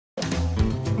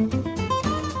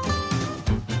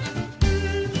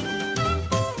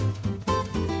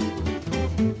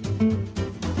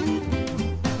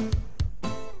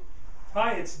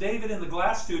Hi, it's David in the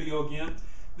glass studio again.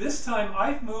 This time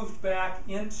I've moved back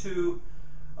into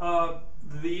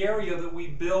the area that we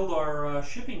build our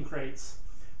shipping crates,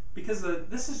 because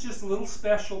this is just a little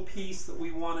special piece that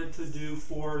we wanted to do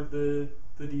for the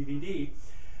DVD.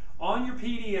 On your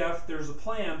PDF there's a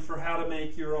plan for how to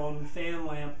make your own fan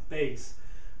lamp base.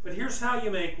 But here's how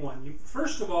you make one.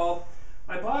 First of all,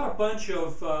 I bought a bunch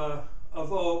of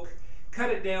oak, cut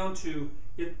it down to,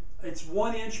 it's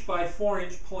 1 inch by 4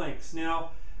 inch planks. Now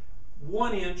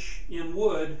 1 inch in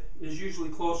wood is usually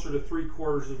closer to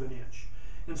 3/4 of an inch.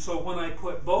 And so when I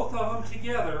put both of them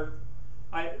together,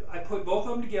 I put both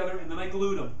of them together and then I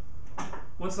glued them.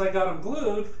 Once I got them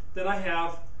glued, then I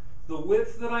have the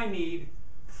width that I need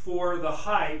for the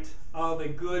height of a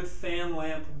good fan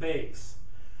lamp base.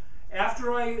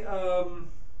 After I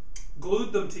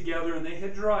glued them together and they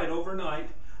had dried overnight,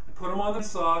 I put them on the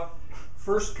saw,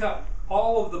 first cut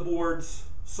all of the boards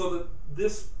so that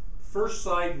this first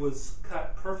side was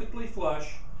cut perfectly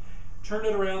flush, turned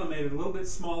it around and made it a little bit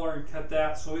smaller and cut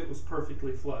that so it was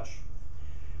perfectly flush.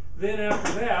 Then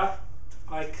after that,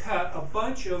 I cut a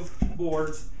bunch of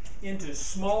boards into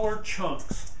smaller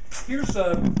chunks. Here's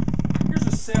a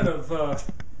set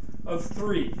of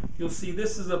 3. You'll see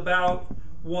this is about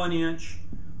 1 inch,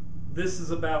 this is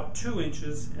about 2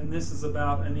 inches, and this is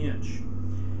about 1 inch.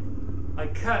 I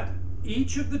cut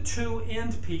each of the 2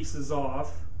 end pieces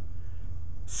off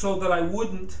so that I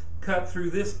wouldn't cut through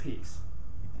this piece.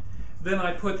 Then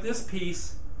I put this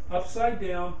piece upside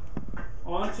down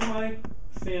onto my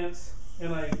fence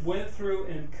and I went through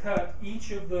and cut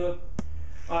each of the,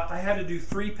 I had to do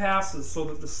 3 passes so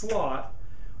that the slot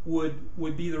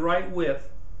would be the right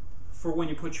width for when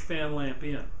you put your fan lamp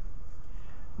in.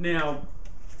 Now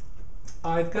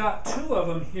I've got 2 of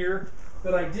them here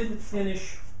that I didn't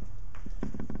finish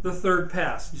the 3rd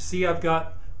pass. You see, I've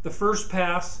got the first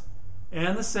pass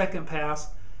and the second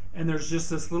pass, and there's just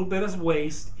this little bit of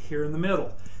waste here in the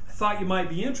middle. I thought you might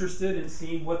be interested in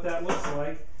seeing what that looks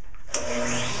like.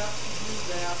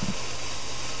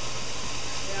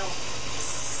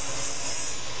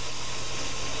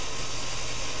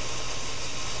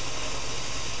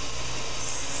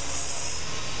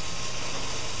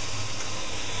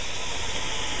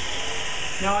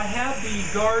 Now I had the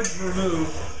guards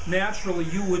removed. Naturally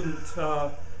you wouldn't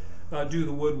do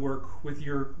the woodwork with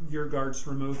your guards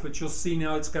removed, but you'll see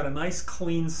now it's got a nice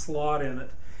clean slot in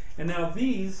it. And now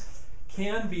these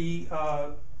can be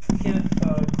glued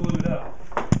up.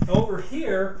 Over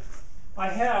here I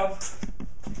have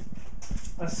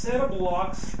a set of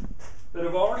blocks that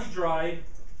have already dried,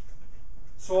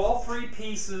 so all 3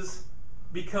 pieces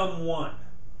become one.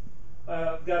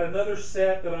 I've got another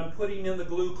set that I'm putting in the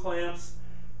glue clamps.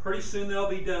 Pretty soon they'll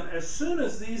be done. As soon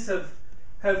as these have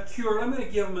cured, I'm going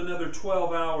to give them another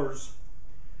 12 hours.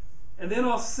 And then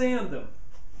I'll sand them.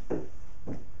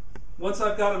 Once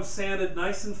I've got them sanded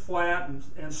nice and flat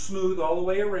and smooth all the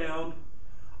way around,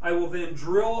 I will then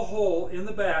drill a hole in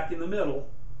the back, in the middle,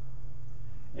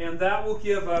 and that will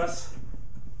give us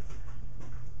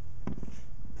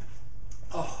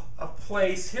a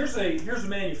place. Here's a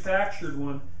manufactured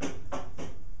one.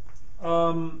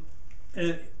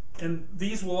 And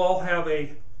these will all have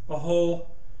a hole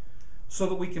so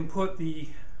that we can put the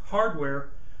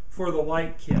hardware for the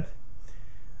light kit.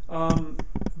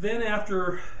 Then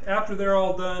after they're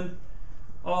all done,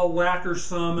 I'll lacquer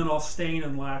some and I'll stain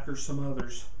and lacquer some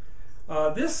others.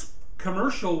 This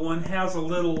commercial one has a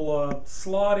little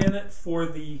slot in it for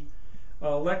the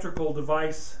electrical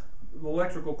device, the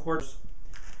electrical cords.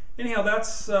 Anyhow,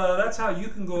 that's how you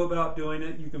can go about doing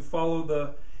it. You can follow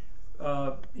the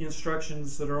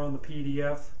instructions that are on the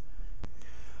PDF.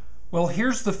 Well,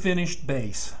 here's the finished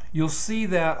base. You'll see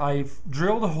that I've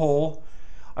drilled a hole.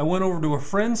 I went over to a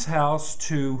friend's house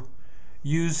to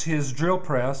use his drill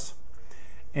press,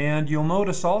 and you'll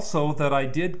notice also that I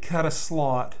did cut a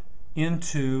slot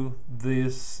into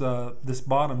this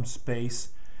bottom space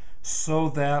so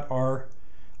that our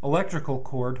electrical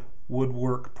cord would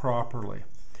work properly.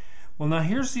 Well, now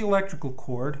here's the electrical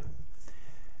cord,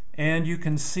 and you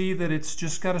can see that it's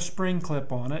just got a spring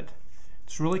clip on it.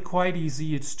 It's really quite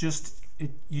easy. It's just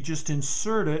you just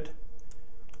insert it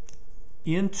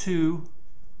into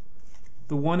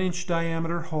the 1 inch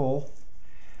diameter hole,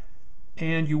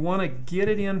 and you want to get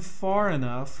it in far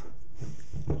enough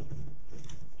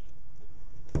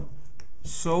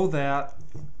so that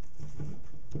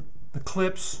the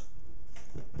clips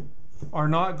are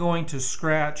not going to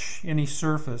scratch any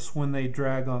surface when they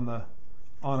drag on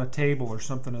a table or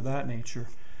something of that nature.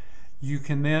 You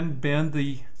can then bend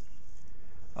the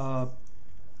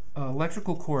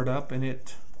electrical cord up, and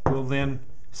it will then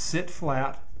sit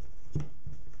flat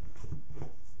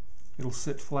it'll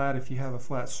sit flat if you have a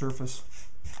flat surface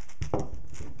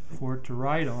for it to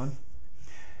ride on.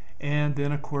 And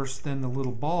then of course then the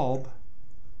little bulb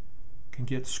can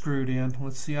get screwed in.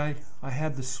 Let's see, I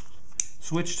had this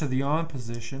switch to the on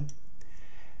position.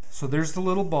 So there's the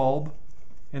little bulb,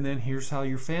 and then here's how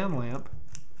your fan lamp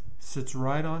sits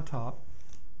right on top.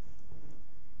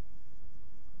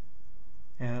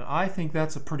 And I think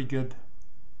that's a pretty good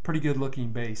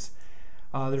looking base.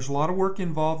 There's a lot of work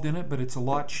involved in it, but it's a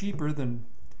lot cheaper than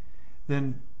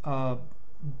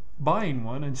buying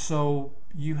one, and so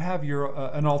you have your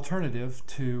an alternative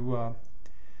to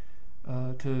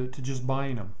just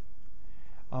buying them.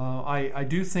 I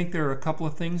do think there are a couple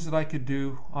of things that I could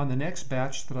do on the next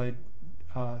batch that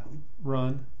I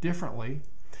run differently.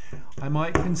 I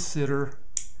might consider,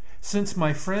 since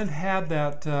my friend had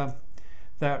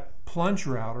that plunge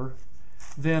router,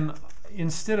 then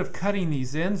instead of cutting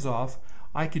these ends off,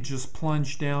 I could just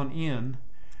plunge down in,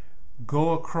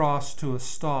 go across to a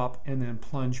stop, and then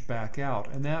plunge back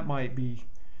out, and that might be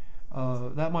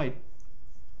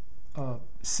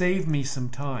save me some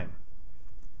time.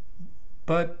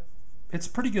 But it's a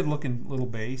pretty good looking little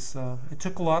base. It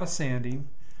took a lot of sanding,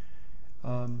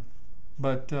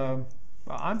 but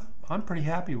I'm pretty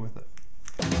happy with it.